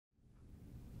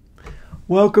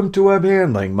Welcome to Web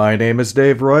Handling. My name is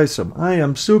Dave Roysum. I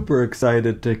am super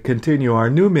excited to continue our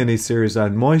new mini-series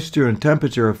on moisture and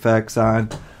temperature effects on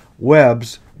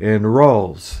webs and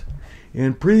rolls.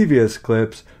 In previous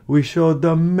clips, we showed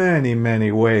the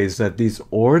many ways that these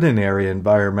ordinary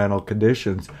environmental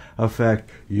conditions affect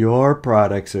your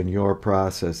products and your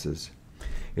processes.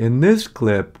 In this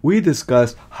clip, we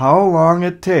discussed how long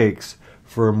it takes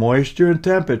for moisture and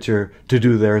temperature to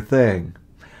do their thing.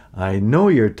 I know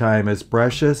your time is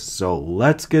precious, so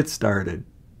let's get started.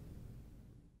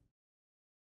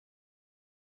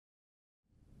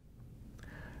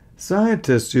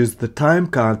 Scientists use the time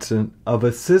constant of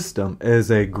a system as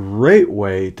a great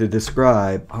way to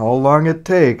describe how long it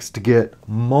takes to get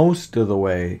most of the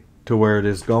way to where it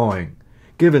is going,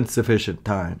 given sufficient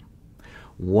time.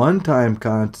 One time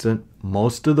constant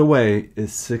most of the way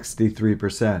is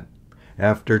 63%.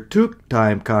 After two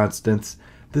time constants,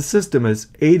 the system is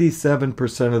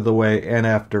 87% of the way, and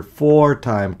after four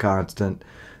time constant,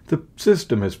 the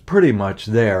system is pretty much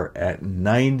there at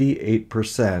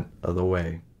 98% of the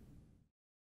way.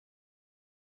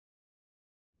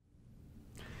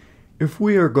 If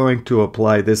we are going to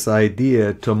apply this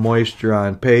idea to moisture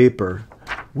on paper,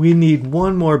 we need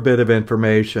one more bit of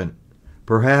information.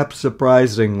 Perhaps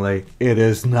surprisingly, it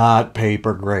is not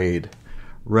paper grade.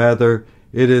 Rather,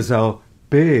 it is how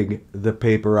big the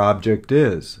paper object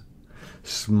is.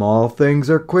 Small things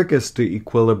are quickest to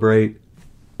equilibrate,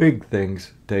 big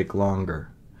things take longer.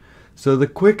 So the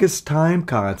quickest time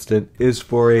constant is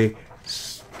for a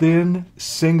thin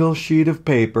single sheet of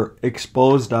paper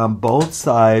exposed on both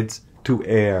sides to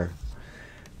air.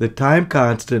 The time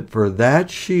constant for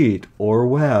that sheet or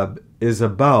web is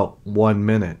about 1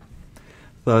 minute.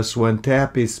 Thus, when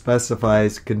Tappy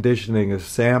specifies conditioning of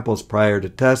samples prior to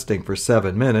testing for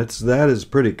 7 minutes, that is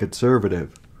pretty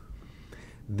conservative.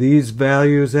 These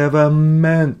values have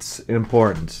immense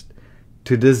importance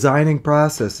to designing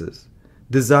processes,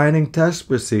 designing test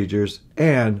procedures,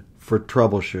 and for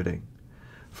troubleshooting.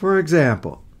 For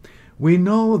example, we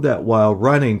know that while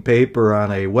running paper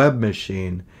on a web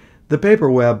machine, the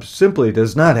paper web simply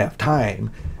does not have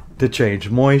time to change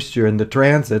moisture in the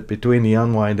transit between the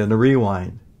unwind and the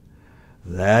rewind.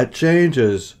 That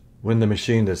changes when the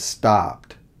machine is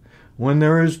stopped, when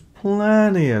there is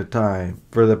plenty of time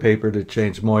for the paper to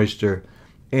change moisture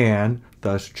and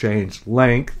thus change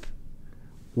length,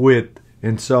 width,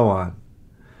 and so on.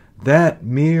 That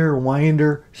mere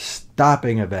winder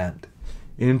stopping event,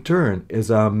 in turn, is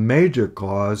a major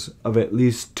cause of at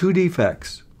least two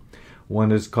defects.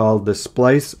 One is called the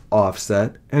splice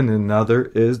offset, and another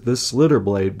is the slitter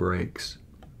blade breaks.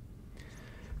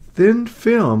 Thin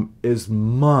film is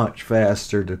much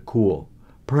faster to cool,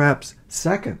 perhaps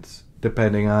seconds,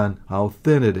 depending on how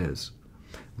thin it is.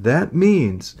 That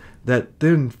means that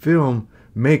thin film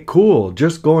may cool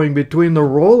just going between the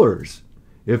rollers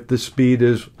if the speed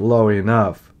is low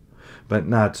enough, but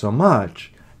not so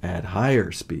much at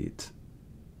higher speeds.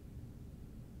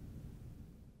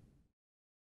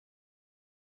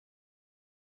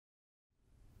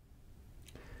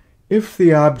 If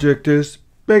the object is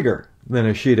bigger than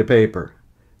a sheet of paper,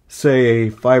 say a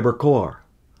fiber core,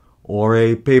 or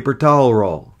a paper towel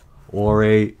roll, or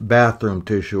a bathroom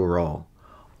tissue roll,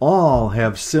 all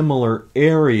have similar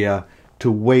area to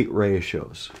weight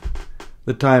ratios.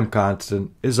 The time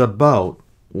constant is about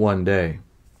 1 day.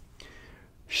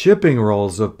 Shipping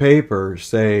rolls of paper,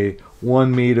 say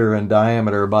 1 meter in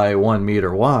diameter by 1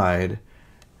 meter wide,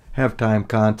 have time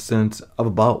constants of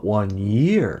about 1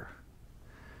 year.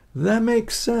 That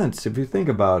makes sense if you think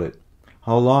about it.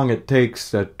 How long it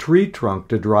takes a tree trunk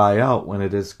to dry out when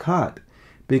it is cut,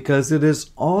 because it is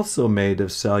also made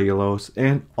of cellulose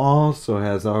and also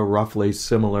has a roughly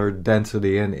similar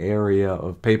density and area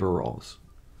of paper rolls.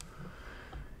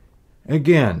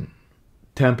 Again,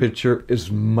 temperature is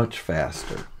much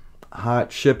faster.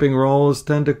 Hot shipping rolls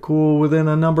tend to cool within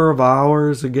a number of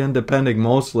hours, again depending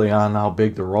mostly on how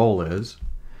big the roll is.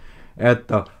 At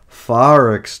the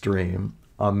far extreme,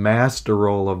 a master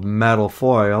roll of metal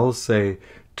foil, say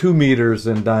 2 meters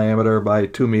in diameter by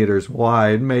 2 meters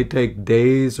wide, may take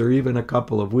days or even a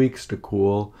couple of weeks to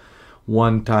cool,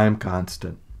 one time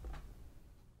constant.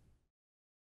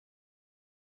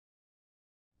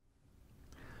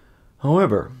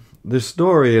 However, the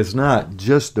story is not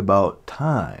just about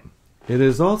time. It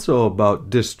is also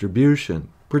about distribution,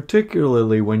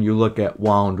 particularly when you look at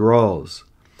wound rolls.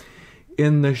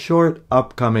 In the short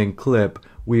upcoming clip,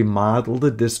 we model the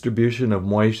distribution of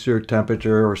moisture,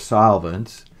 temperature, or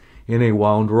solvents in a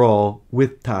wound roll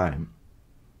with time.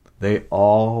 They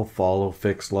all follow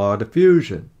Fick's law of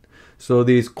diffusion. So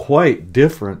these quite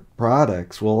different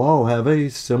products will all have a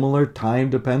similar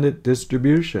time-dependent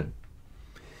distribution.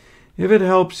 If it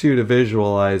helps you to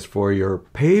visualize for your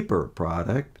paper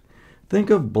product, think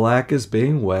of black as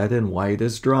being wet and white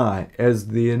as dry, as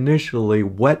the initially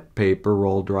wet paper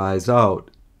roll dries out.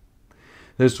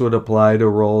 This would apply to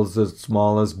rolls as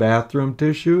small as bathroom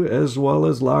tissue as well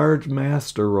as large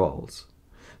master rolls.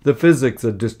 The physics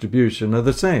of distribution are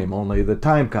the same, only the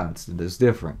time constant is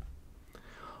different.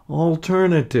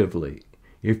 Alternatively,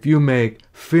 if you make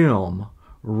film,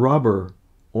 rubber,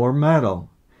 or metal,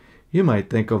 you might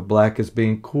think of black as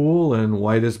being cool and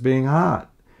white as being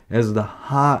hot, as the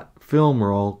hot film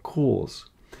roll cools.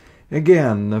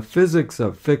 Again, the physics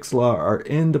of Fick's law are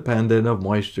independent of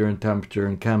moisture and temperature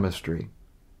and chemistry.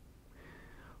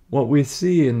 What we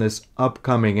see in this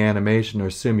upcoming animation or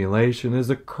simulation is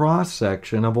a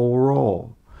cross-section of a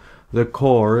roll. The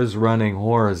core is running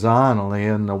horizontally,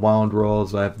 and the wound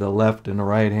rolls have the left and the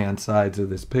right-hand sides of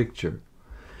this picture.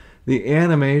 The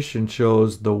animation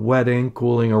shows the wetting,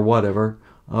 cooling, or whatever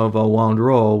of a wound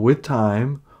roll with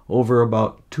time over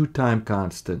about 2 time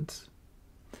constants.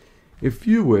 If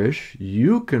you wish,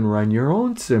 you can run your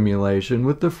own simulation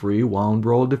with the free wound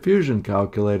roll diffusion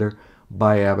calculator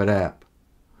by Abbott app.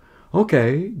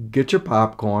 Okay, get your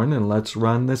popcorn and let's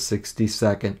run the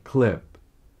 60-second clip.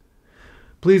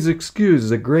 Please excuse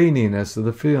the graininess of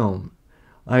the film.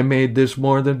 I made this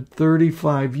more than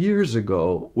 35 years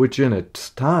ago, which in its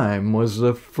time was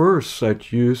the first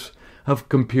such use of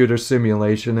computer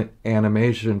simulation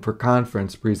animation for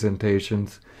conference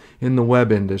presentations in the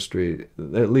web industry,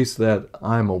 at least that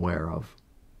I'm aware of.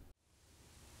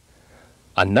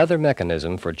 Another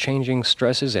mechanism for changing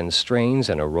stresses and strains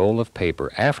in a roll of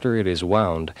paper after it is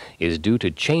wound is due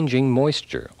to changing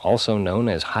moisture, also known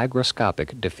as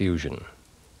hygroscopic diffusion.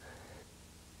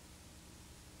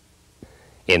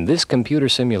 In this computer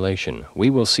simulation, we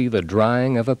will see the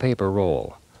drying of a paper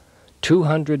roll.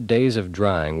 200 days of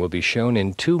drying will be shown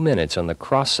in 2 minutes on the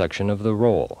cross-section of the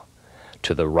roll.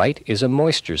 To the right is a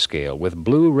moisture scale with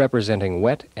blue representing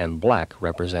wet and black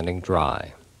representing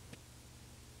dry.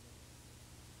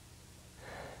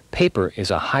 Paper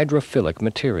is a hydrophilic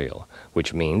material,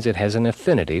 which means it has an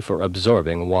affinity for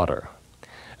absorbing water.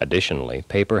 Additionally,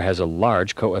 paper has a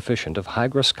large coefficient of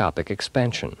hygroscopic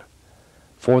expansion.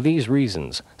 For these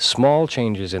reasons, small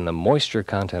changes in the moisture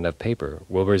content of paper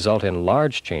will result in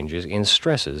large changes in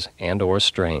stresses and/or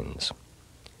strains.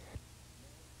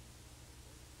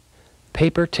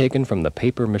 Paper taken from the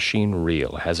paper machine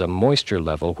reel has a moisture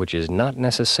level which is not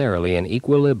necessarily in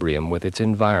equilibrium with its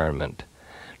environment.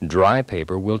 Dry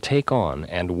paper will take on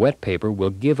and wet paper will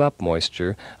give up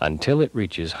moisture until it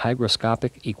reaches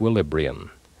hygroscopic equilibrium.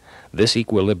 This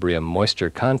equilibrium moisture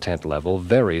content level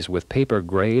varies with paper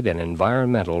grade and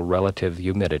environmental relative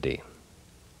humidity.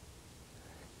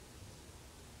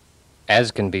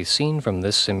 As can be seen from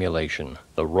this simulation,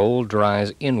 the roll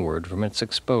dries inward from its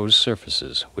exposed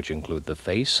surfaces, which include the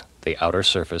face, the outer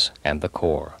surface, and the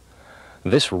core.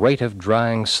 This rate of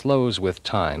drying slows with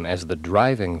time as the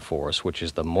driving force, which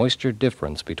is the moisture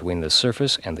difference between the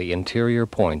surface and the interior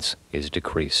points, is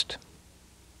decreased.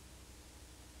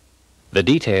 The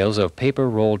details of paper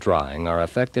roll drying are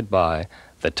affected by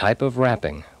the type of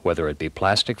wrapping, whether it be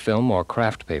plastic film or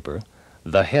craft paper,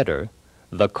 the header,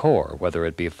 the core, whether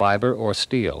it be fiber or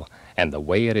steel, and the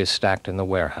way it is stacked in the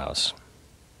warehouse.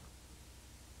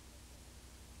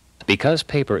 Because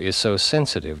paper is so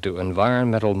sensitive to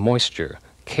environmental moisture,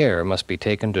 care must be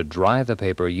taken to dry the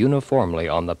paper uniformly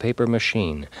on the paper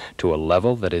machine to a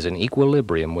level that is in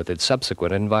equilibrium with its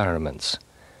subsequent environments.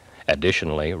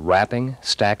 Additionally, wrapping,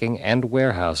 stacking, and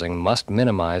warehousing must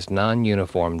minimize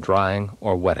non-uniform drying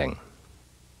or wetting.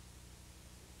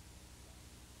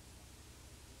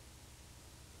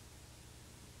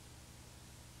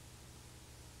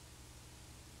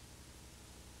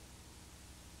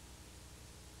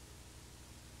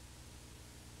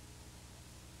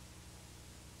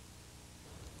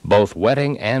 Both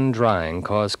wetting and drying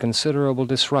cause considerable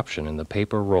disruption in the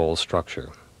paper roll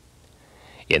structure.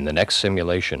 In the next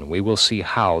simulation, we will see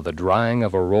how the drying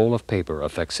of a roll of paper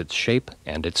affects its shape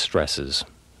and its stresses.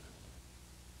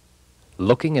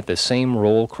 Looking at the same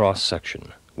roll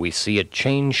cross-section, we see it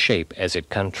change shape as it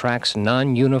contracts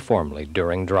non-uniformly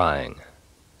during drying.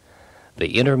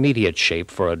 The intermediate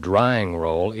shape for a drying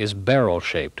roll is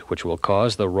barrel-shaped, which will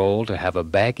cause the roll to have a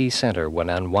baggy center when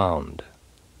unwound.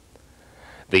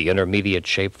 The intermediate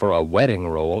shape for a wetting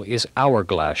roll is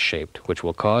hourglass-shaped, which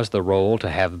will cause the roll to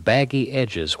have baggy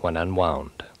edges when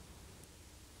unwound.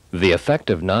 The effect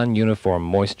of non-uniform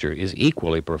moisture is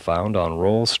equally profound on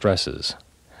roll stresses.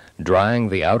 Drying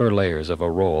the outer layers of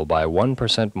a roll by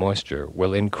 1% moisture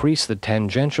will increase the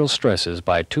tangential stresses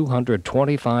by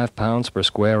 225 pounds per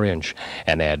square inch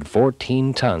and add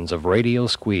 14 tons of radial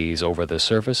squeeze over the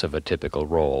surface of a typical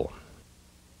roll.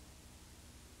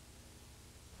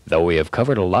 Though we have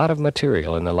covered a lot of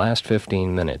material in the last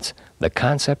 15 minutes, the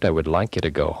concept I would like you to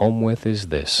go home with is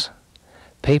this.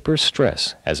 Paper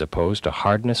stress, as opposed to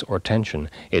hardness or tension,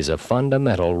 is a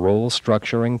fundamental roll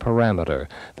structuring parameter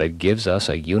that gives us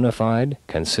a unified,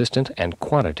 consistent, and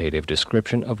quantitative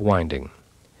description of winding.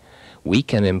 We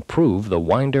can improve the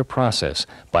winder process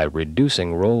by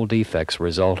reducing roll defects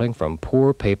resulting from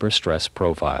poor paper stress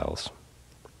profiles.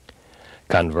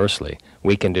 Conversely,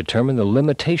 we can determine the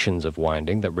limitations of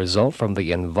winding that result from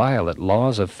the inviolate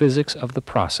laws of physics of the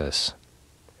process.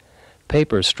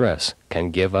 Paper stress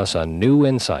can give us a new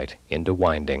insight into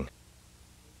winding.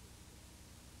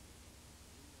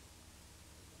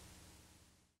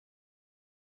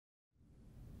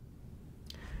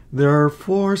 There are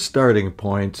 4 starting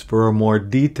points for a more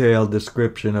detailed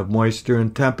description of moisture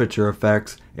and temperature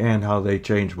effects and how they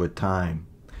change with time.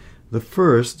 The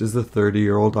first is the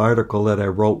 30-year-old article that I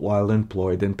wrote while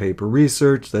employed in paper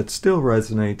research that still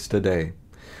resonates today.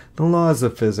 The laws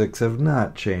of physics have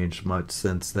not changed much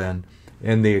since then,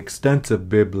 and the extensive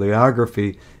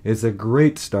bibliography is a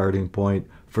great starting point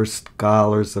for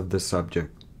scholars of the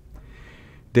subject.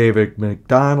 David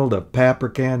McDonald of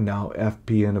Paprcan, now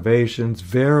FP Innovations,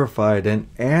 verified and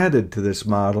added to this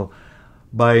model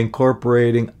by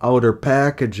incorporating outer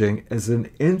packaging as an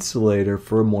insulator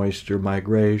for moisture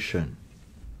migration.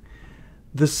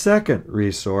 The second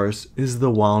resource is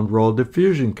the Wound Roll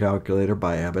Diffusion Calculator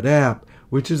by Abbott App,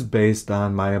 which is based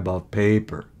on my above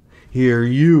paper. Here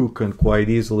you can quite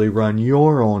easily run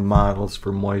your own models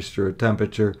for moisture or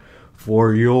temperature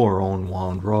for your own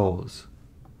wound rolls.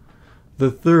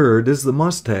 The third is the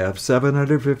must-have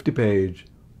 750-page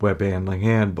Web Handling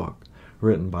Handbook,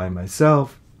 written by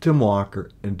myself, Tim Walker,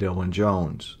 and Dylan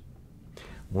Jones.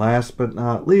 Last but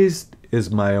not least is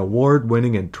my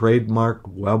award-winning and trademarked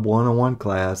Web 101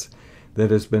 class that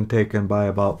has been taken by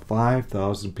about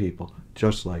 5,000 people,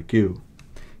 just like you.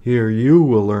 Here you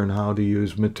will learn how to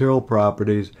use material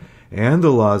properties and the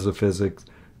laws of physics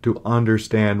to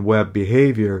understand web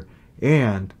behavior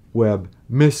and web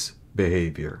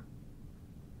misbehavior.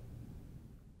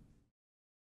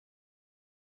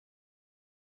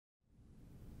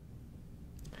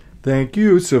 Thank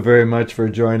you so very much for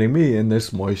joining me in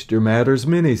this Moisture Matters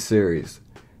mini-series.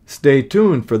 Stay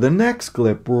tuned for the next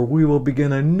clip where we will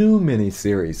begin a new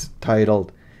mini-series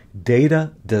titled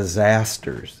Data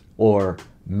Disasters, or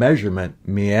Measurement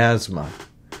Miasma.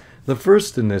 The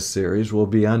first in this series will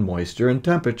be on moisture and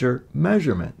temperature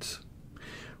measurements.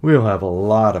 We'll have a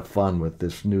lot of fun with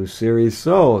this new series,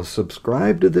 so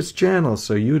subscribe to this channel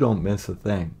so you don't miss a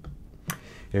thing.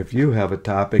 If you have a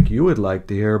topic you would like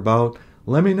to hear about,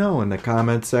 let me know in the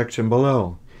comments section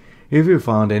below. If you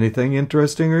found anything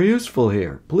interesting or useful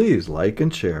here, please like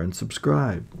and share and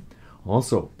subscribe.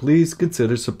 Also, please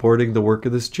consider supporting the work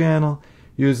of this channel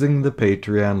using the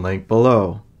Patreon link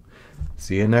below.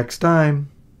 See you next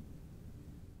time.